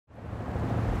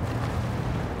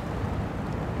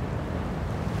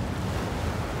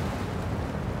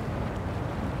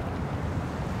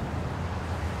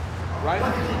right?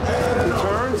 He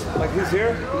turns, like he's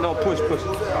here. No, push.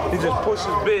 He just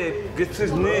pushes big, gets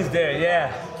his knees there,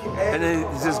 yeah. And then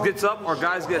he just gets up, or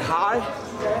guys get high,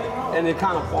 and they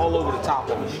kind of fall over the top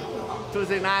of him.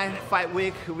 Tuesday night, fight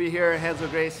week. We're here at Renzo,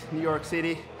 Gracie, New York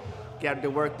City. Get the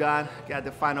work done, get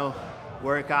the final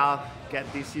workout, get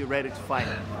DC ready to fight.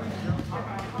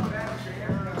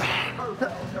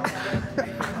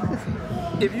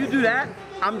 If you do that,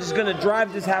 I'm just gonna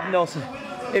drive this half Nelson.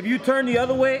 If you turn the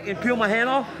other way and peel my hand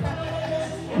off,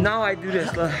 now I do this.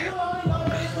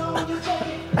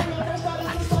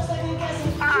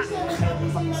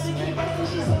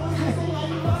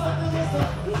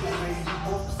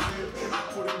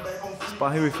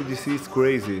 Sparring with DC is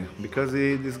crazy because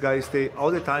this guy stay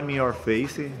all the time in your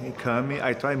face. He come,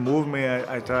 I try movement,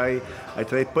 I try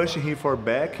punching him for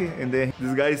back, and then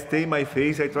this guy stay in my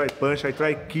face. I try punch, I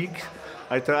try kick,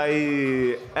 I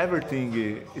try everything.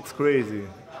 It's crazy.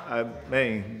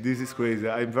 Man, this is crazy.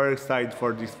 I'm very excited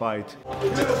for this fight.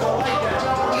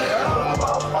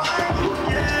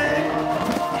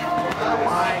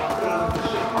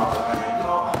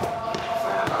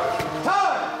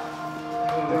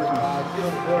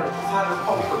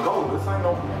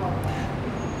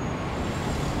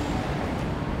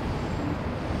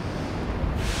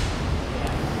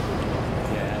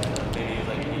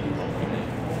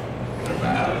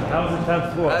 That was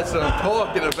intense war. That's what I'm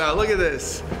talking about. Look at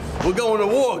this. We're going to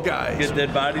war, guys. Get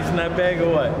dead bodies in that bag or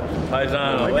what?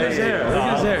 Paisano. Look at his hair. Look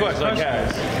at his hair.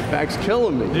 Your bag's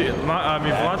killing me. Dude, I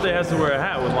mean, Villante has to wear a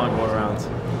hat with Longo rounds.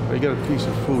 You got a piece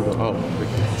of food. Oh,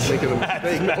 making a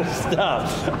mistake. Messed up.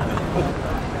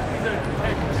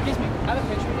 Excuse me, I have a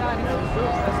picture guy.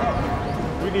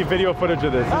 We need video footage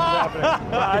of this. This is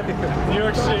happening. New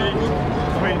York City,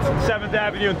 between 7th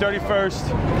Avenue and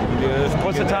 31st.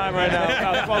 What's the time right now?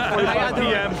 About 12:45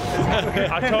 p.m.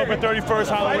 October 31st,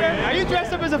 Halloween. Are you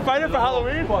dressed up as a fighter for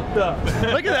Halloween? Fucked up.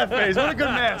 Look at that face. What a good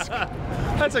mask.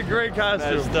 That's a great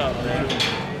costume. Messed up, man.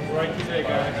 Right today,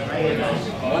 guys.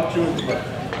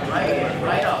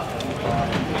 Right up.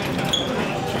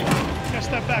 Just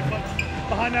step back, bud.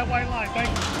 Behind that white line. Thank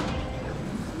you.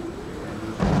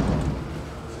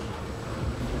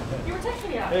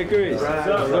 Hey, Grace. What's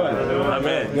up? Good. I'm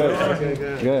in.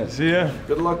 Good. See ya.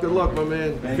 Good luck, my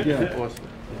man. Thank you. Awesome.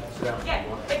 Yeah,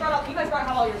 they brought up, you guys brought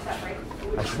all your stuff, right?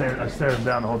 I stared him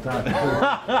down the whole time.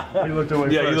 He looked away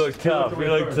Yeah, first. you look tough. You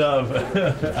look tough.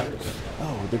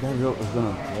 Oh, the guy was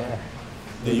gonna.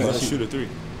 Yeah, you gonna shoot a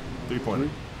three-pointer.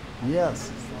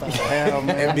 Yes.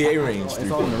 NBA range.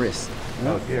 It's on the wrist.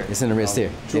 Oh, here. It's in the wrist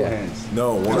here. Two hands.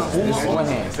 No, one. Just one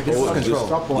hand.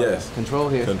 Control. Yes. Control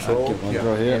here. Control.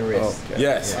 Control here. And wrist. Okay.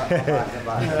 Yes.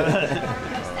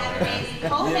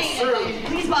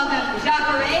 Please welcome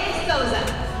Jacare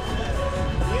Souza.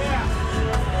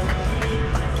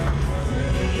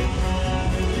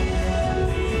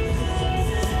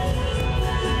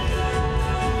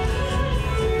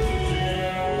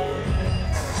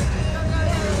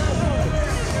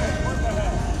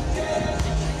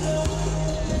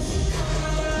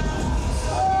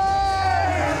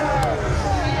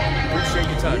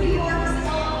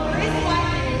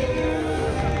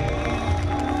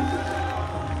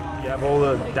 You have all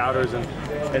the doubters and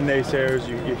naysayers,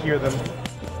 you hear them,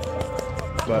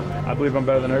 but I believe I'm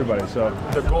better than everybody, so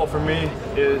the goal for me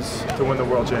is to win the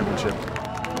World Championship.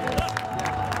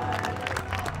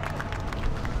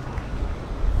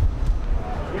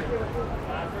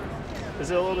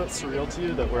 Is it a little bit surreal to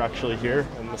you that we're actually here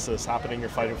and this is happening? You're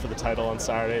fighting for the title on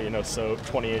Saturday, you know, so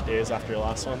 28 days after your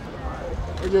last one?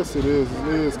 I guess it is.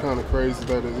 It is kind of crazy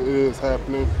that it is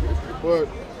happening. But,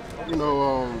 you know,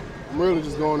 I'm really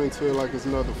just going into it like it's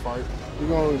another fight. You're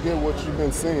going to get what you've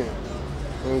been seeing,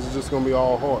 and it's just going to be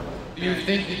all hard. Do you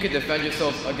think you could defend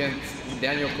yourself against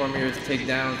Daniel Cormier's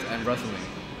takedowns and wrestling?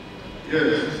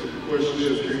 Yes. The question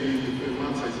is, can you defend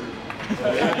my takedown?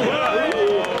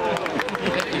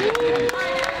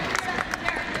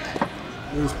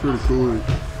 It was pretty cool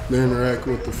to interact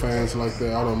with the fans like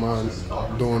that. I don't mind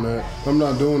doing that. I'm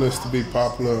not doing this to be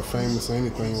popular or famous or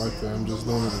anything like that. I'm just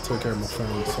doing it to take care of my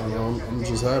fans. So I'm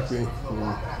just happy.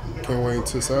 Can't wait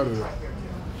until Saturday.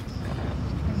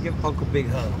 Give Uncle a big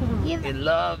hug. You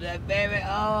love that baby.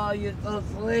 Oh, you're so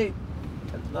sweet.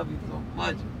 I love you so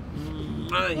much.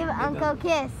 Give Uncle a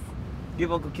kiss.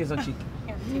 Give Uncle a kiss on cheek.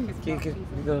 Kiss.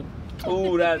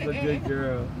 Oh, that's a good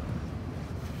girl.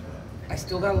 I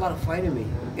still got a lot of fight in me.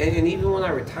 And even when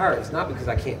I retire, it's not because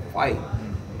I can't fight.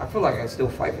 I feel like I still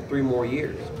fight for 3 more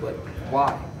years, but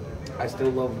why? I still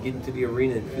love getting to the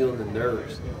arena and feeling the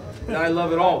nerves. And I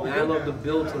love it all, man. I love the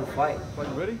build to the fight. Are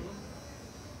you ready?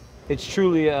 It's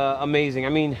truly amazing. I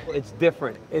mean, it's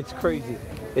different. It's crazy.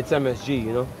 It's MSG,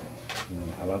 you know?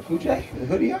 Hello, Cool J. The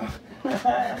hoodie on?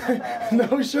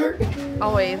 No shirt?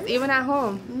 Always, even at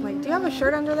home. I'm like, do you have a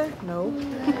shirt under there? No.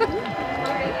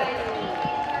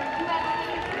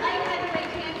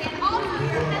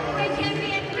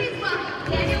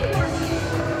 Daniel Cormier.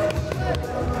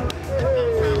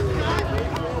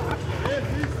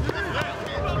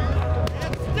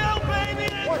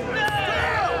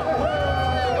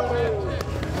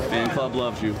 Fan club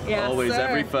loves you. Yes, always, sir.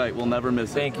 Every fight. We'll never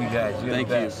miss it. Thank you, guys. You're Thank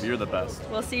the best. you. You're the best.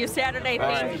 We'll see you Saturday.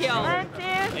 Thank you.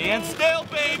 And still,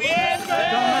 baby. And still.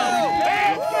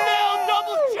 And still,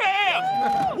 double champ.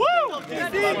 Woo!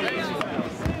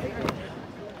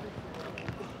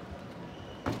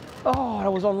 Oh,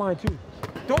 that was online too.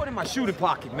 Throw it in my shooting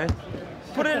pocket, man.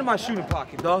 Put it in my shooting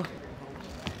pocket, dog.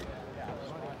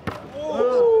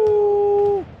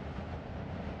 Oh.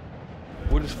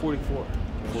 What is 44?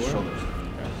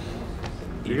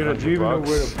 You're gonna even know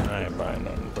where to. I ain't buying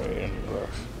nothing, bro.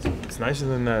 It's nicer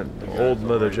than that old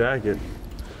leather jacket.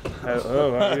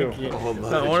 Oh, how are you? I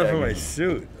want it for my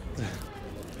suit.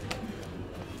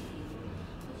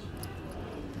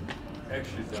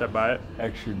 Extra dumb. Should I buy it?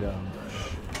 Extra dumb.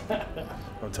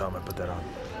 Don't tell him I put that on.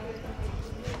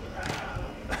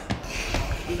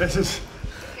 This is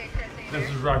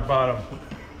rock bottom.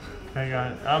 Hang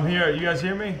on. I'm here. You guys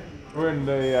hear me? We're in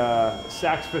the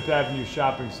Saks Fifth Avenue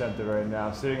shopping center right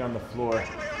now, sitting on the floor.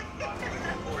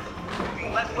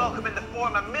 Let's welcome in the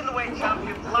former middleweight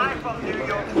champion, live from New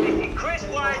York City, Chris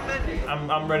Weidman.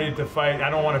 I'm ready to fight. I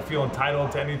don't want to feel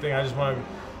entitled to anything. I just want to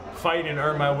fight and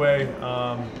earn my way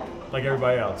like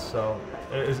everybody else. So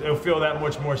it'll feel that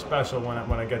much more special when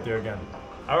I get there again.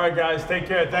 All right, guys. Take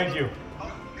care. Thank you.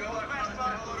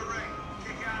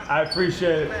 I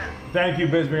appreciate it. Thank you,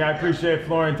 Bisbee. I appreciate it,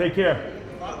 Florian. Take care.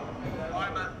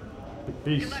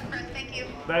 Peace. Thank you.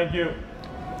 Thank you.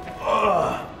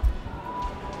 Ugh.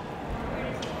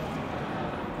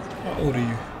 How old are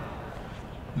you?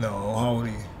 No, how old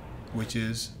are you? Which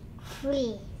is?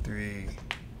 3. 3.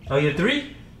 Oh, you're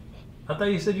 3? I thought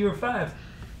you said you were 5.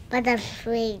 But I'm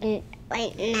 3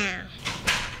 right now.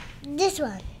 This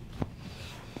one.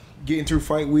 Getting through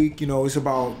fight week, you know, it's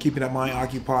about keeping that mind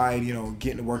occupied, you know,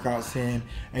 getting the workouts in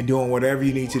and doing whatever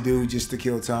you need to do just to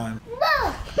kill time.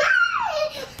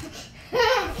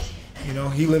 You know,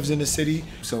 he lives in the city,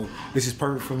 so this is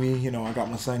perfect for me. You know, I got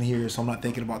my son here, so I'm not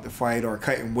thinking about the fight or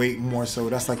cutting weight more so.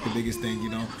 That's like the biggest thing, you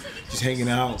know, just hanging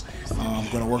out. I'm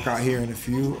going to work out here in a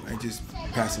few and just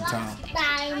pass some time.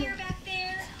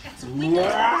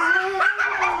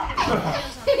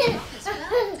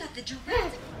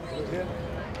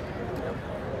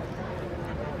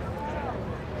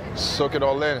 Soak it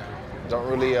all in. Don't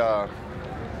really, I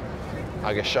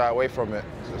get shy away from it.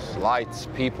 Just lights,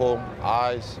 people,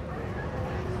 eyes.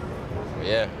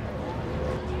 Yeah.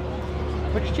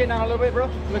 Put your chin down a little bit, bro.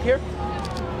 Look here.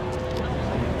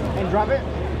 And drop it.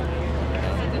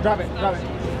 Drop it, drop it.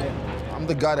 I'm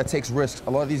the guy that takes risks. A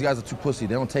lot of these guys are too pussy.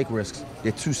 They don't take risks.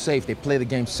 They're too safe. They play the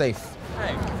game safe.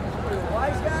 Hey,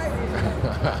 wise guy?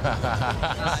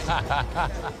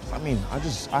 I mean,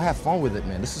 I have fun with it,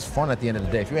 man. This is fun at the end of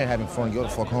the day. If you ain't having fun, go the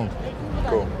fuck home.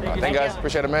 Cool. Thank you, guys.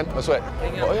 Appreciate it, man. No sweat.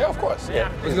 Oh, yeah, of course.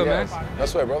 Yeah. Let's go, man. No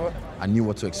sweat, brother. I knew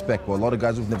what to expect, but a lot of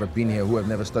guys who've never been here, who have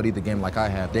never studied the game like I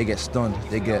have, they get stunned.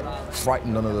 They get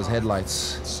frightened under those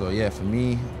headlights. So, yeah, for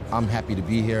me, I'm happy to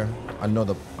be here. I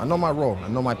know my role. I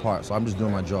know my part, so I'm just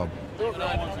doing my job.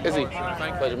 Izzy,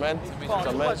 pleasure, man. What's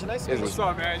up, man? Izzy. What's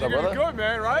up, man? What's up, You're brother? good,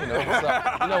 man, right? You know what's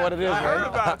up. You know what it is, man. I heard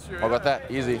about you. How about that?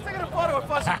 Easy. Taking a photo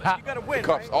with us, you gotta win.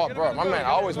 Cups. Oh, bro, my man, I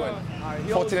always win.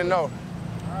 14-0.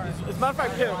 As a matter of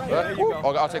fact, here. There you go.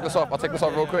 Okay, I'll take this off. I'll take this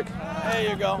off real quick. There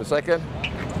you go. A second.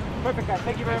 Perfect, guys.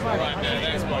 Thank you very much. All right, man.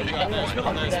 Thanks, bro. You got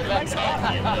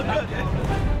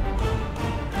that.